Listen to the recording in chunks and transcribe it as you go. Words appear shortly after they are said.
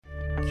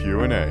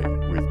Q&A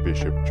with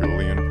Bishop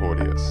Julian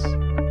Porteous.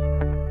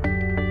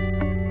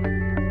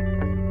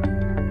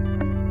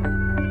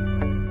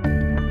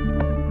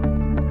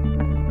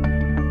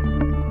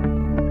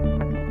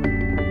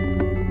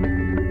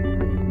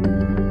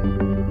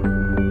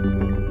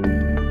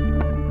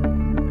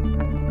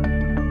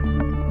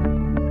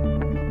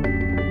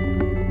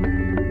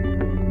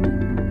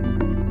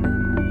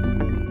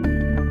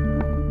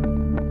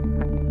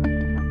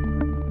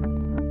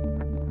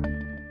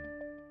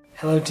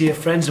 Hello dear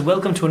friends, and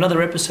welcome to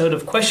another episode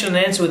of Question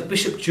and Answer with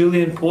Bishop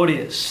Julian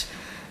Porteous.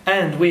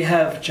 And we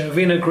have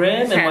Jovina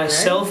Graham and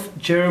myself,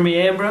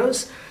 Jeremy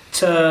Ambrose,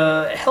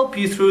 to help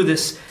you through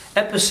this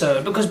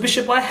episode. Because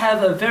Bishop, I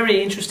have a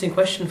very interesting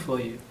question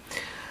for you.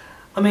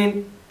 I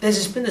mean,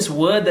 there's been this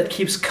word that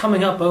keeps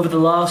coming up over the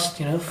last,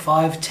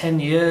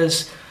 5-10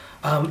 years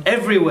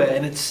everywhere,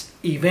 and it's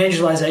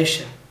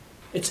evangelization.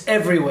 It's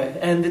everywhere,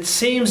 and it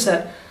seems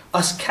that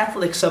us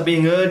Catholics are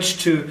being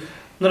urged to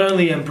not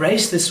only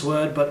embrace this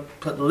word,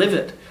 but live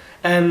it.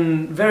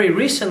 And very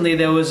recently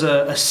there was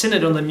a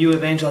synod on the new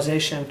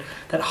evangelization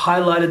that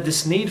highlighted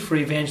this need for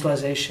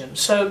evangelization.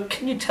 So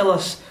can you tell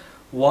us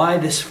why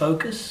this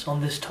focus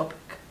on this topic?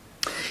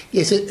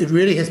 Yes, it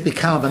really has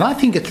become, and I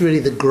think it's really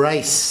the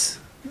grace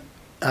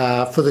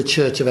for the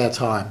church of our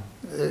time,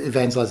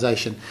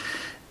 evangelization.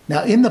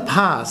 Now, in the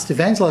past,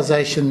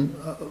 evangelization,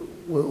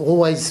 we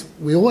always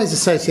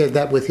associated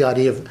that with the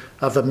idea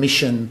of a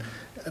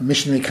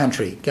missionary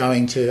country,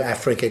 going to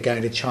Africa,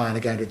 going to China,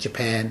 going to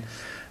Japan,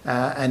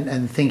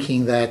 and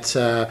thinking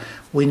that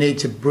we need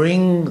to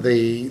bring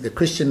the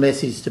Christian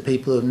message to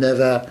people who have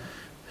never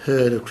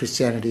heard of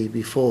Christianity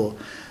before.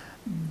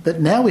 But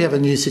now we have a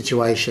new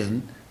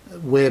situation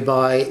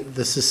whereby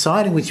the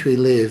society in which we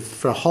live,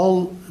 for a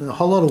whole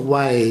lot of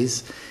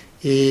ways,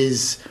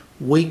 is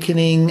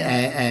weakening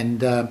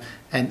and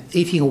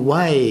eating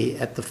away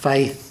at the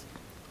faith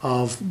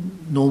of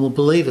normal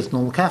believers,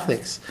 normal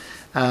Catholics.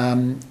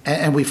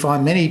 And we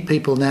find many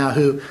people now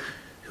who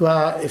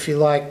are, if you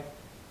like,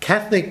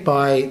 Catholic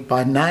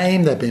by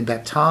name. They've been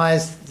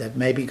baptised, they've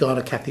maybe gone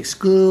to Catholic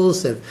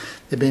schools, they've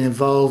been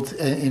involved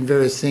in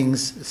various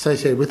things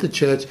associated with the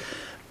church,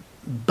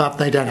 but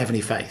they don't have any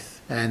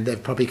faith. And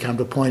they've probably come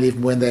to a point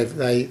even when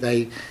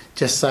they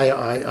just say,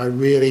 I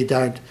really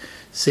don't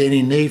see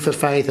any need for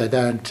faith. I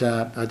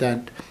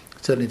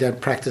certainly don't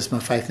practice my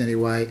faith in any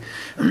way.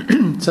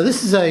 So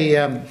this is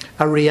a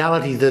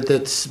reality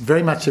that's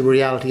very much a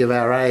reality of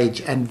our age,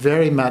 and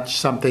very much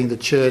something the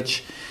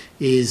church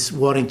is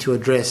wanting to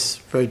address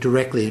very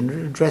directly and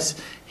address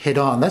head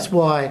on. That's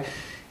why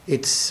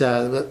it's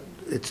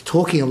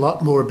talking a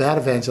lot more about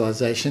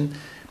evangelization,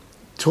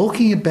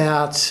 talking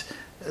about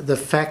the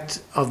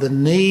fact of the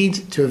need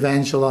to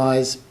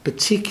evangelize,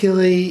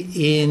 particularly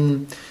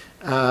in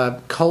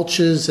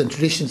cultures and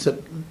traditions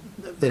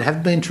that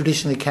have been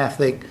traditionally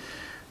Catholic,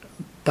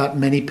 but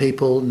many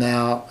people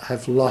now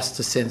have lost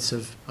a sense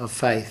of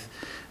faith.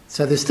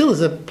 So there still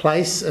is a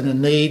place and a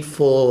need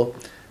for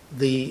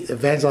the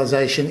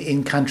evangelisation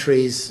in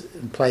countries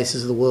and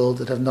places of the world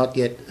that have not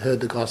yet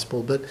heard the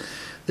gospel. But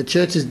the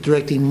church is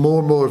directing more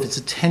and more of its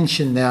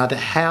attention now to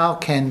how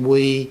can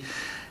we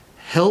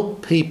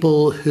help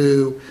people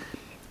who,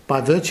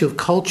 by virtue of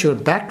culture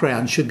and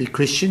background, should be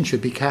Christian,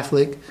 should be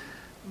Catholic,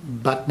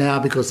 but now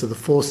because of the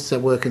forces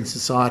at work in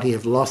society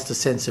have lost a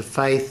sense of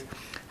faith,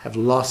 have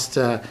lost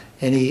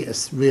any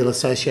real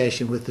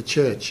association with the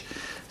church.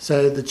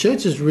 So the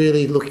church is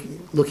really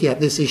looking at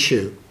this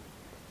issue.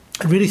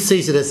 It really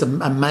sees it as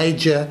a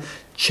major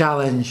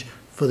challenge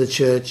for the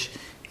church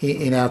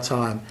in our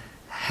time.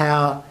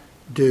 How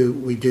do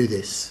we do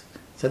this?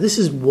 So this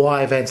is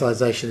why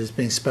evangelisation is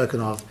being spoken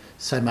of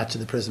so much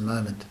at the present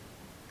moment.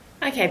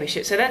 Okay,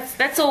 Bishop, so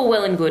that's all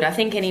well and good. I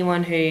think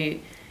anyone who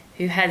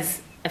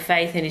has a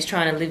faith and is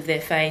trying to live their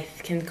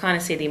faith can kind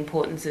of see the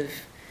importance of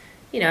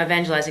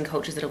evangelising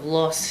cultures that have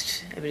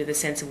lost a bit of the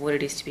sense of what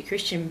it is to be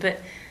Christian.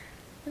 But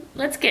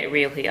let's get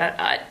real here.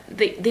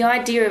 The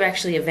idea of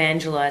actually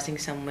evangelising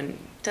someone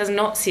does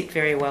not sit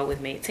very well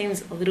with me. It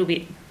seems a little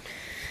bit,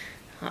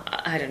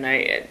 I don't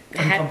know,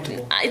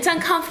 uncomfortable. It's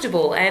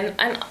uncomfortable, and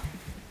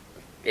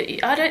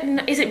I don't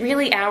know, is it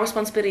really our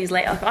responsibility as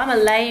lay? Like, I'm a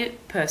lay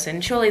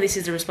person. Surely this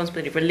is the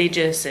responsibility of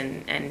religious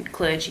and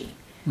clergy.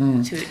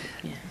 And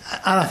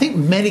I think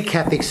many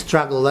Catholics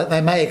struggle. That they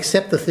may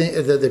accept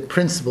the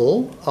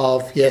principle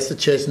of, yes, the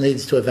church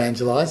needs to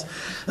evangelise,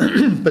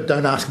 but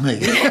don't ask me.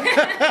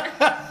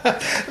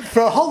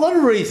 For a whole lot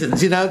of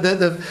reasons.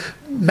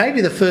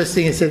 Maybe the first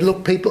thing is that,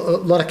 look, a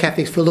lot of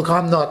Catholics feel, look,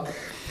 I'm not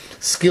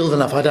skilled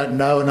enough, I don't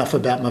know enough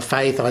about my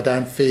faith, I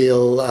don't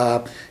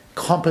feel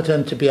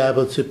competent to be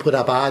able to put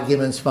up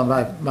arguments for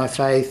my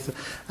faith,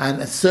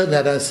 and certainly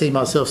I don't see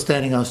myself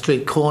standing on a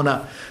street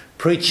corner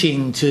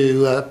preaching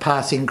to a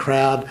passing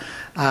crowd,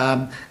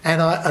 and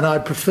I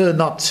prefer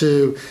not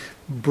to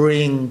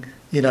bring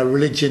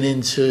religion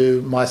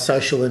into my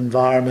social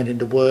environment,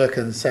 into work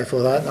and so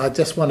forth. I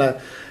just want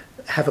to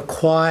have a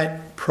quiet,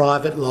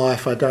 private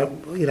life. I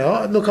don't,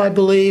 look, I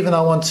believe and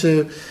I want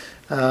to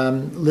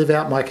live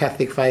out my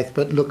Catholic faith,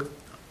 but look,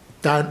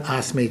 don't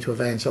ask me to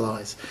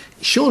evangelise.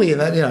 Surely,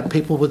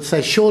 people would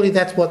say, surely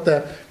that's what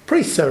the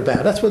priests are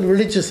about. That's what the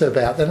religious are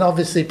about. And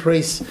obviously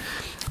priests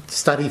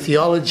study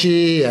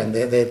theology and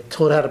they're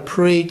taught how to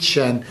preach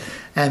and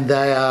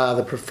they are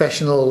the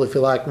professional, if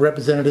you like,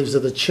 representatives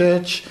of the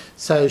church.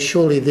 So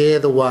surely they're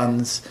the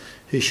ones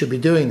who should be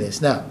doing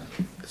this. Now,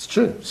 it's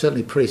true.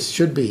 Certainly priests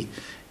should be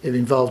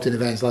involved in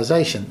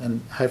evangelisation,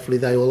 and hopefully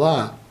they all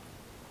are.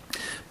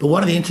 But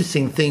one of the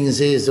interesting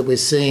things is that we're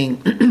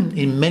seeing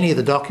in many of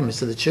the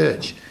documents of the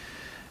church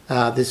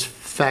this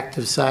fact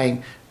of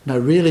saying, no,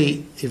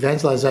 really,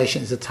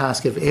 evangelisation is a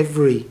task of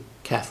every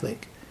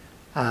Catholic,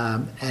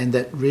 and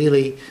that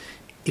really,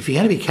 if you're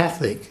going to be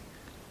Catholic,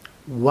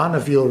 one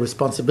of your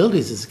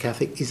responsibilities as a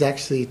Catholic is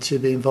actually to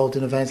be involved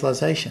in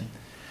evangelisation.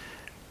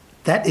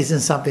 That isn't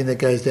something that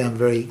goes down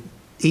very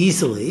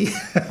easily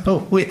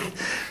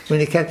when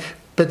you can.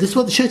 But this is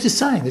what the church is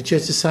saying. The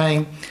church is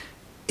saying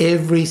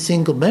every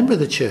single member of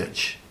the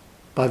church,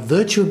 by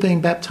virtue of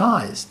being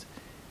baptised,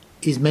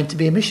 is meant to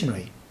be a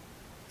missionary,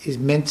 is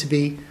meant to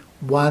be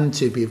one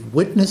to be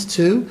witness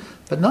to,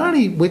 but not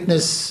only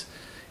witness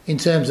in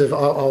terms of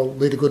I'll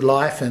lead a good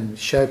life and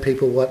show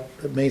people what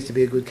it means to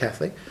be a good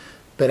Catholic,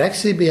 but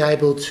actually be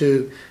able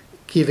to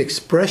give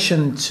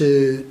expression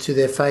to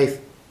their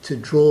faith, to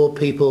draw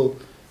people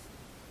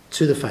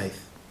to the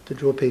faith, to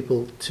draw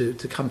people to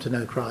come to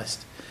know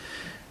Christ.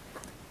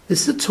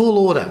 This is a tall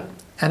order,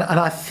 and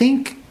I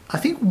think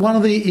one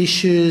of the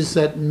issues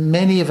that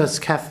many of us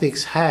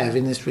Catholics have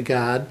in this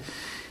regard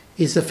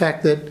is the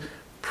fact that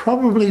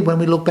probably when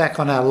we look back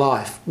on our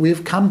life,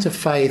 we've come to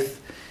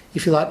faith,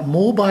 if you like,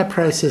 more by a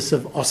process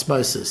of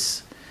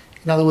osmosis.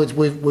 In other words,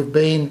 we've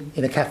been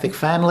in a Catholic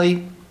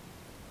family,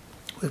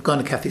 we've gone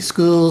to Catholic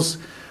schools,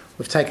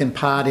 we've taken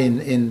part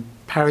in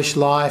parish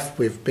life,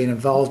 we've been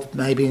involved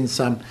maybe in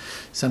some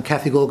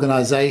Catholic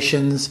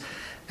organisations,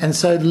 and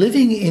so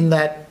living in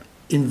that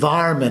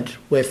environment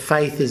where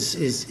faith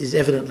is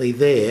evidently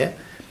there,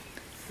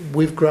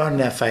 we've grown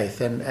in our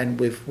faith and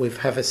we've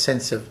have a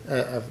sense of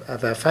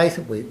our faith.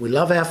 We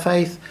love our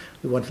faith,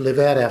 we want to live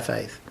out our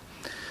faith.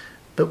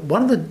 But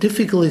one of the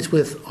difficulties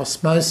with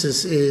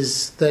osmosis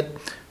is that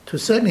to a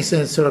certain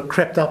extent it's sort of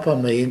crept up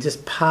on me and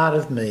just part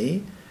of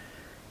me,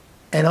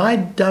 and I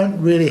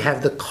don't really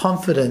have the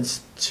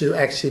confidence to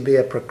actually be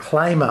a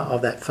proclaimer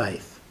of that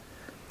faith.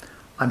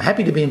 I'm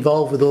happy to be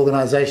involved with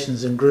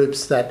organisations and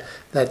groups that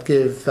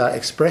give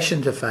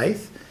expression to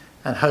faith,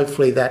 and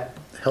hopefully that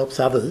helps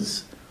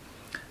others.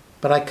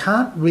 But I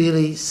can't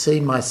really see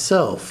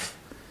myself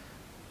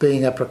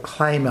being a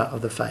proclaimer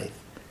of the faith.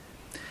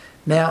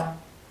 Now,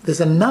 there's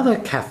another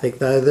Catholic,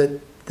 though,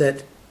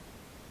 that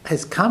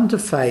has come to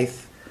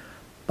faith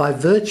by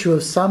virtue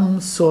of some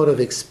sort of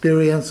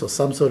experience or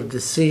some sort of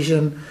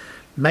decision.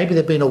 Maybe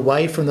they've been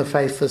away from the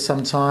faith for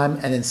some time,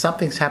 and then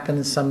something's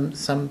happened,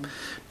 some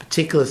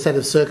particular set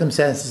of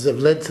circumstances have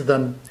led to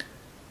them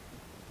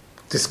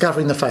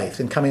discovering the faith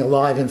and coming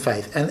alive in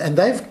faith. And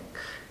they've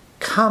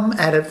come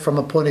at it from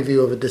a point of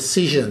view of a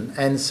decision.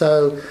 And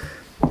so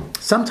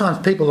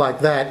sometimes people like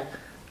that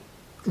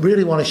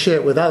really want to share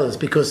it with others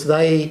because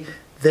they've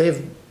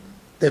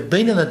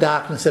been in the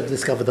darkness, they've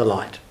discovered the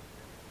light.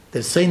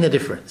 They've seen the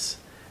difference.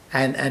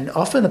 And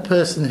often a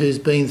person who's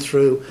been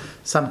through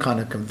some kind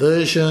of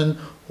conversion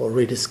or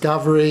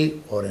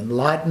rediscovery or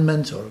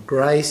enlightenment or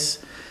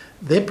grace,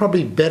 they're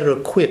probably better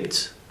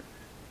equipped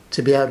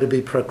to be able to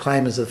be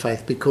proclaimers of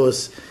faith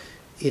because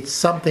it's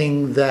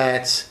something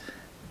that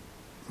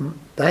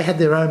they had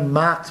their own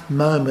marked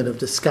moment of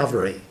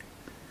discovery,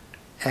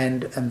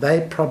 and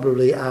they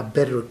probably are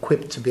better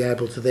equipped to be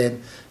able to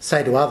then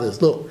say to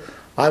others, look,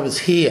 I was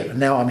here and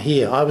now I'm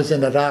here. I was in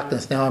the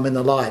darkness, now I'm in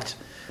the light.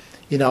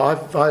 You know,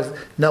 I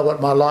know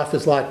what my life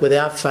was like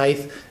without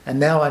faith, and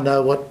now I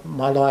know what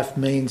my life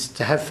means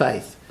to have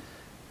faith.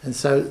 And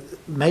so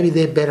maybe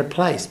they're better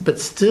placed. But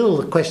still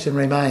the question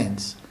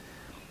remains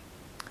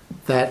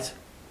that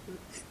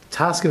the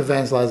task of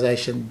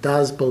evangelisation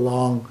does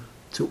belong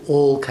to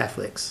all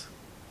Catholics.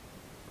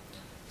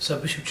 So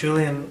Bishop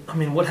Julian, I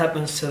mean, what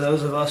happens to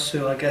those of us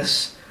who, I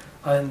guess,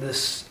 are in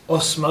this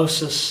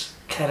osmosis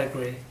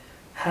category?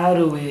 How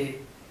do we,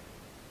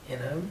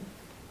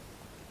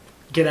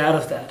 get out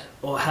of that?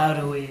 Or how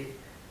do we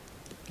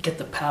get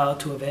the power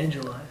to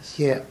evangelise?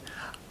 Yeah.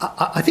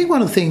 I think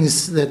one of the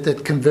things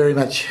that can very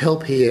much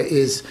help here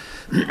is,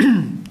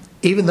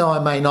 even though I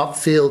may not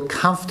feel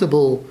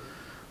comfortable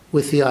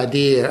with the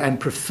idea and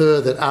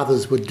prefer that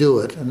others would do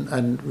it,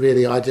 and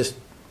really I just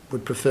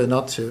would prefer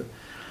not to,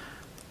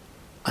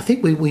 I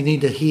think we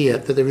need to hear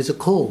that there is a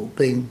call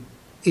being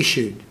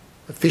issued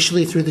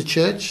officially through the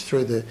Church,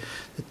 through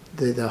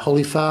the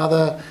Holy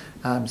Father,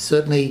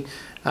 certainly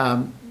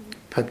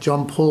Pope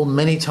John Paul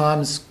many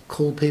times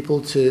called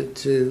people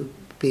to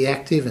be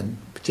active and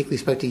particularly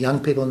spoke to young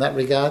people in that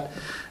regard.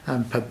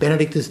 Pope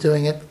Benedict is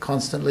doing it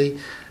constantly.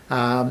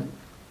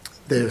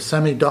 There are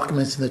so many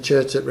documents in the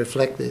Church that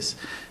reflect this.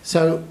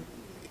 So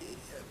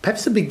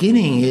perhaps the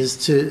beginning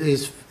is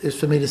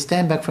for me to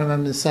stand back from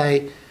them and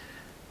say,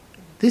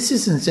 this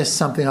isn't just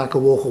something I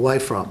can walk away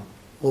from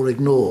or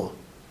ignore.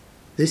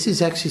 this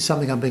is actually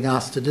something I'm being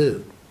asked to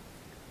do.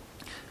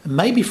 And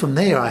maybe from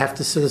there I have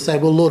to sort of say,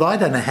 well, Lord, I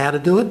don't know how to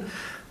do it.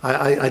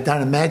 I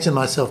don't imagine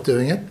myself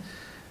doing it.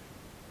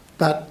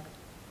 But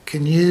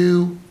can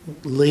you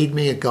lead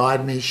me, or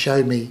guide me,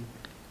 show me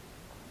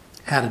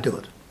how to do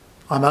it?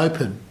 I'm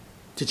open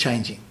to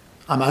changing.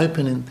 I'm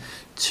open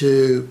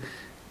to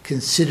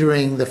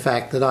considering the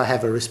fact that I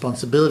have a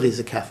responsibility as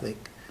a Catholic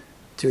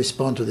to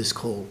respond to this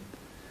call.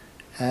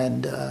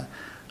 And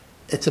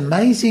it's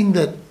amazing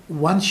that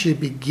once you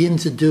begin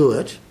to do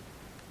it,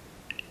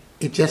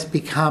 it just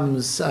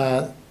becomes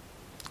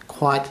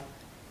quite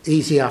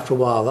easy after a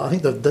while. I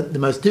think the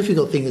most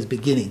difficult thing is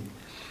beginning.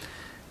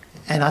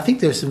 And I think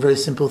there are some very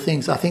simple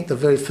things. I think the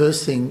very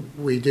first thing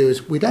we do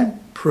is we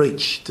don't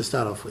preach to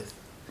start off with,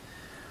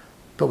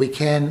 but we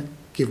can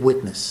give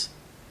witness.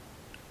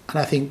 And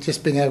I think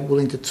just being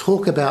willing to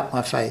talk about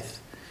my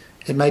faith.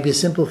 It may be a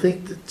simple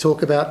thing to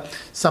talk about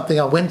something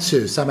I went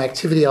to, some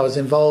activity I was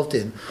involved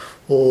in,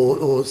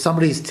 or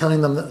somebody's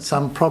telling them that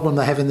some problem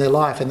they have in their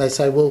life, and they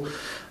say, well,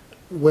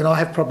 when I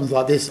have problems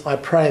like this, I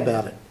pray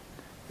about it.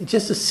 It's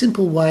just the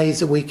simple ways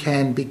that we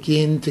can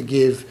begin to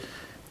give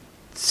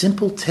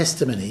simple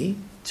testimony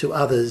to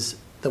others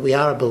that we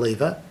are a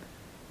believer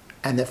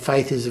and that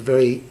faith is a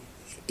very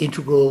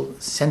integral,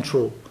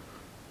 central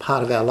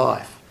part of our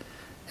life.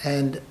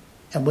 And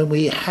when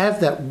we have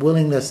that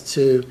willingness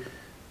to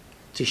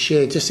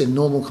share just in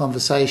normal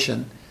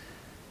conversation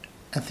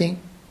and think,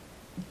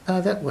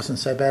 oh, that wasn't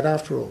so bad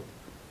after all.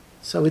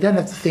 So we don't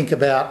have to think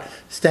about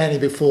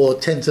standing before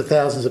tens of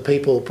thousands of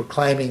people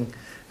proclaiming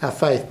our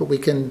faith, but we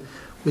can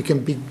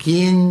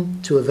begin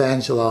to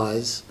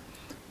evangelise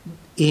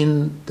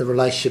in the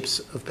relationships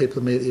of people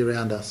immediately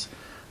around us.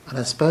 And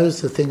I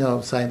suppose the thing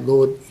I'm saying,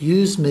 Lord,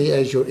 use me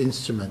as your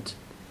instrument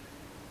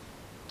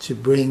to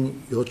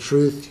bring your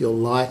truth, your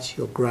light,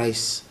 your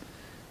grace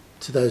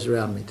to those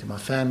around me, to my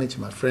family, to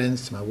my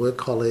friends, to my work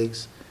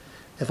colleagues.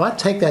 If I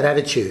take that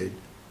attitude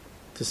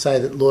to say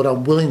that, Lord,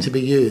 I'm willing to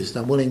be used,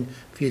 I'm willing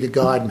for you to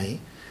guide me,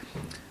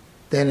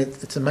 then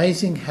it's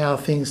amazing how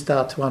things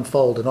start to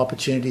unfold and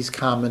opportunities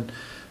come,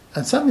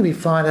 and suddenly we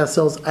find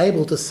ourselves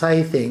able to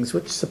say things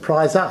which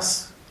surprise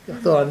us. I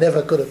thought I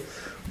never could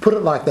have put it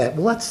like that.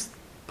 Well, that's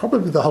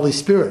probably the Holy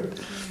Spirit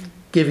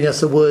giving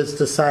us the words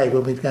to say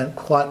when we don't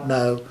quite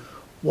know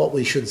what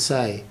we should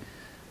say.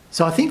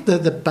 So I think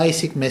that the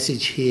basic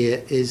message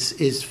here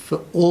is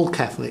for all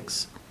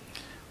Catholics,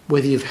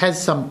 whether you've had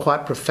some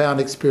quite profound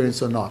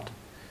experience or not,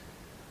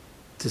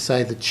 to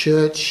say the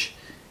Church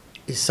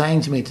is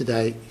saying to me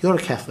today, you're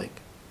a Catholic.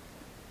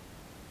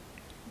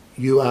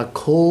 You are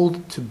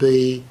called to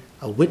be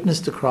a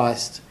witness to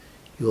Christ.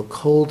 You are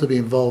called to be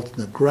involved in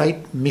the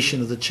great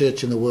mission of the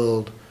Church in the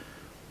world,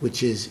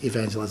 which is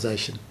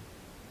evangelisation.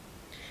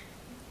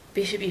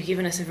 Bishop, you've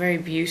given us a very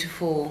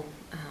beautiful,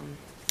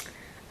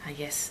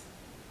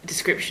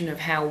 description of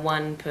how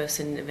one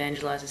person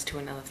evangelises to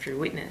another through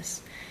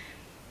witness.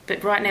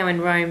 But right now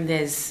in Rome,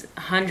 there's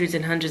hundreds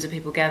and hundreds of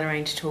people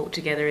gathering to talk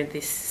together in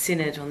this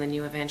synod on the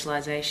new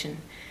evangelisation.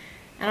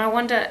 And I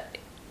wonder,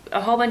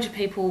 a whole bunch of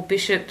people,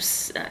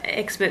 bishops,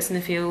 experts in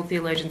the field,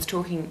 theologians,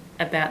 talking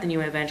about the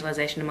new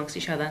evangelisation amongst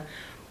each other.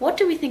 What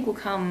do we think will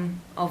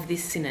come of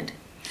this synod?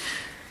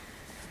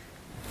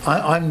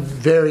 I'm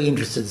very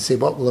interested to see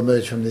what will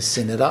emerge from this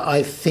synod.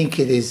 I think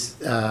it is.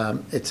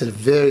 It's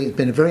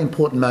been a very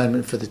important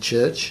moment for the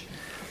Church.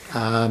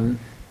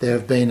 There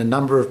have been a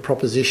number of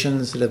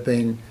propositions that have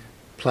been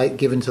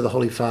given to the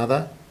Holy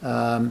Father,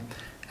 and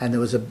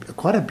there was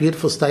quite a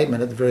beautiful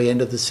statement at the very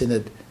end of the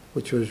synod,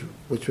 which was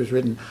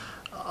written.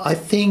 I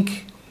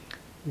think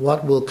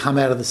what will come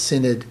out of the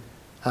synod,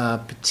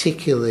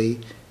 particularly,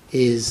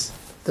 is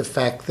the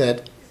fact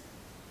that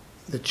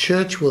the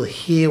Church will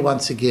hear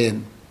once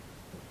again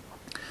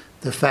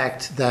the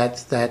fact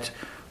that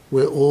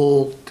we're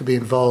all to be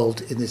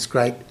involved in this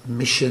great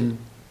mission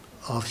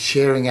of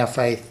sharing our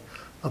faith,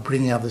 of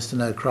bringing others to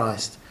know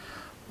Christ.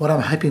 What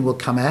I'm hoping will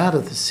come out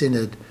of the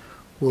synod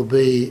will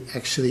be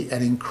actually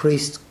an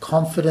increased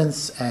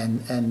confidence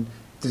and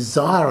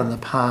desire on the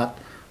part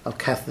of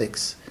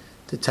Catholics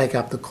to take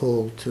up the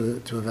call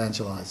to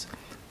evangelise.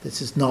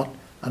 This is not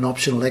an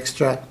optional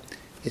extra.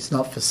 It's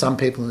not for some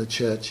people in the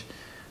Church,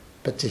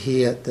 but to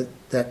hear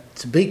that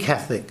to be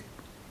Catholic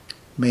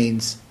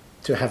means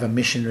to have a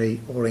missionary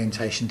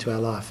orientation to our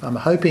life. I'm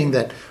hoping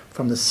that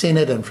from the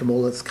synod and from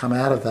all that's come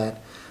out of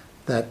that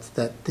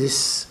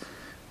this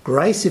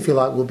grace, if you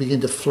like, will begin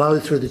to flow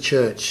through the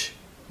Church,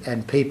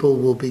 and people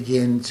will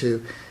begin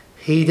to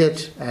heed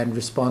it and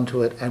respond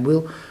to it, and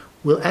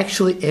we'll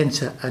actually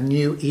enter a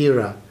new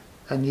era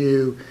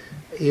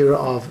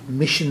of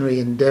missionary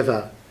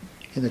endeavour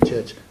in the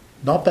Church.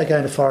 Not by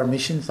going to foreign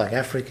missions like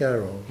Africa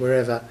or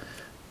wherever,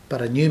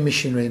 but a new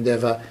missionary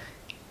endeavour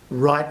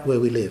right where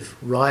we live,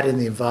 right in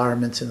the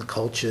environments and the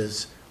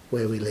cultures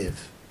where we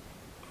live.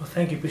 Well,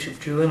 thank you, Bishop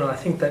Julian. I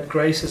think that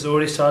grace has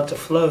already started to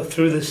flow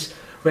through this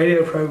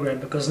radio program,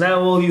 because now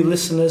all you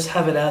listeners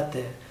have it out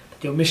there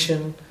that your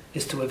mission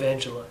is to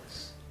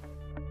evangelize.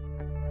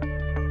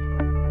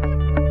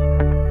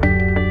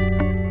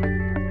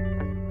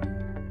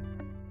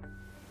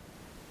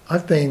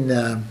 I've been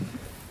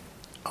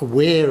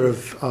aware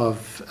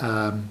of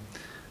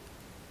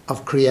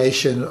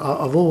creation.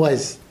 I've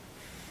always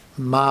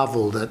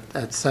marvelled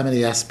at so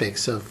many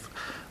aspects of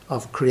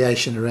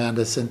creation around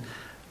us, and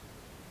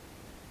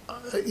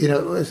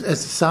as the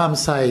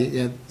Psalms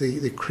say,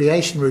 the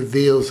creation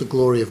reveals the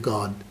glory of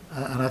God,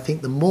 and I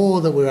think the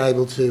more that we're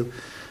able to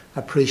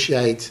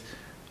appreciate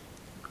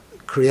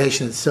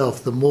creation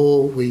itself, the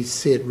more we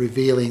see it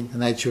revealing the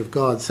nature of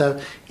God. So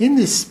in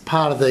this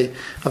part of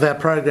our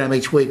program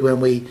each week, when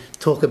we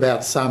talk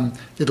about some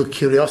little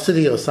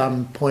curiosity or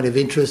some point of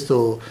interest,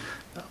 or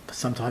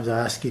sometimes I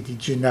ask you,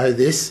 did you know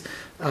this?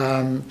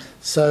 Jovina,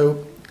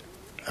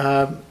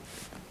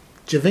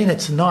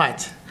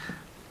 tonight,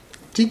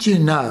 did you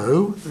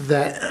know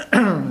that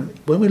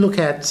when we look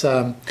at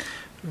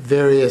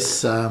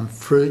various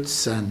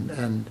fruits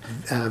and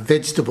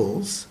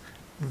vegetables,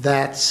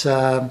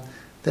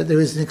 that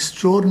there is an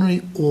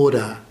extraordinary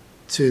order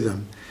to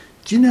them?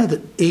 Do you know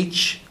that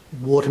each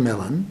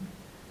watermelon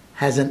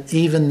has an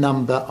even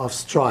number of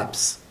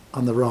stripes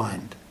on the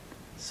rind?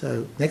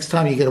 So next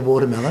time you get a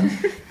watermelon,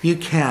 you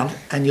count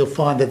and you'll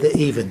find that they're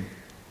even.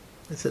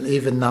 It's an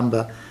even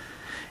number.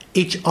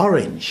 Each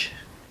orange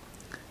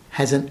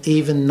has an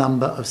even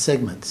number of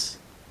segments.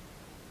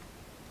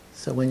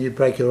 So when you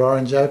break your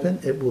orange open,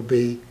 it will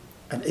be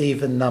an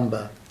even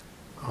number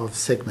of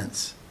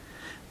segments.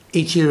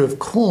 Each ear of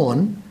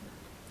corn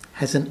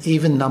has an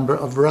even number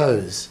of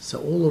rows.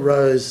 So all the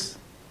rows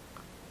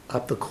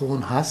up the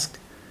corn husk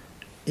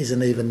is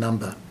an even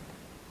number.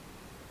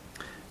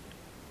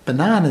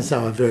 Bananas,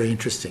 though, are very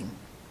interesting.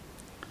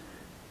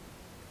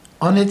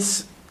 On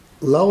its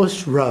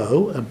lowest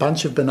row, a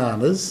bunch of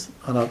bananas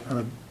on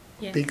a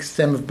big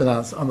stem of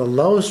bananas. On the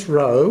lowest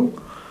row,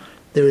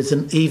 there is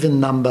an even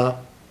number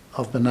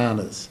of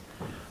bananas.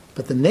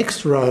 But the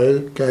next row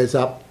goes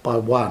up by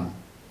one.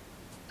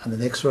 And the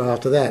next row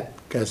after that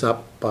goes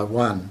up by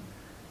one.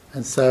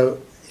 And so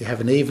you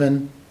have an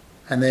even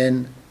and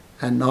then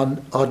an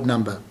odd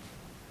number.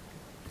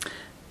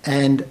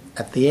 And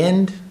at the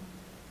end,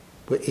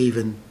 we're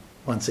even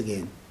once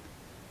again.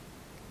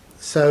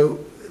 So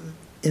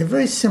in a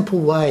very simple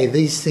way,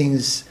 these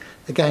things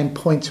again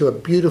point to a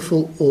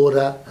beautiful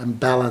order and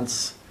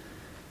balance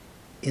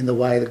in the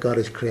way that God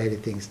has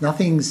created things.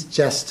 Nothing's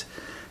just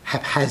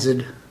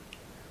haphazard,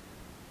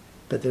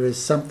 but there is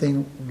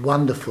something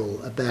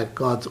wonderful about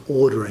God's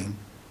ordering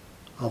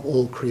of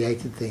all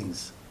created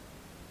things.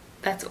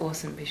 That's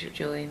awesome, Bishop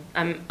Julian.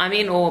 I'm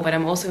in awe, but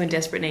I'm also in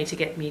desperate need to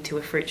get me to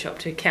a fruit shop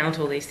to count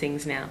all these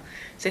things now.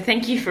 So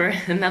thank you for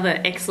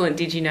another excellent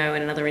Did You Know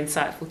and another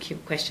insightful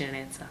question and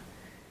answer.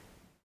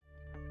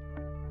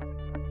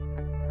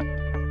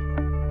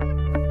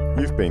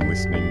 You've been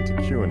listening to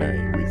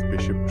Q&A with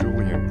Bishop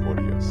Julian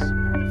Porteous.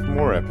 For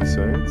more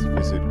episodes,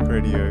 visit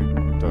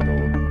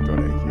cradio.org.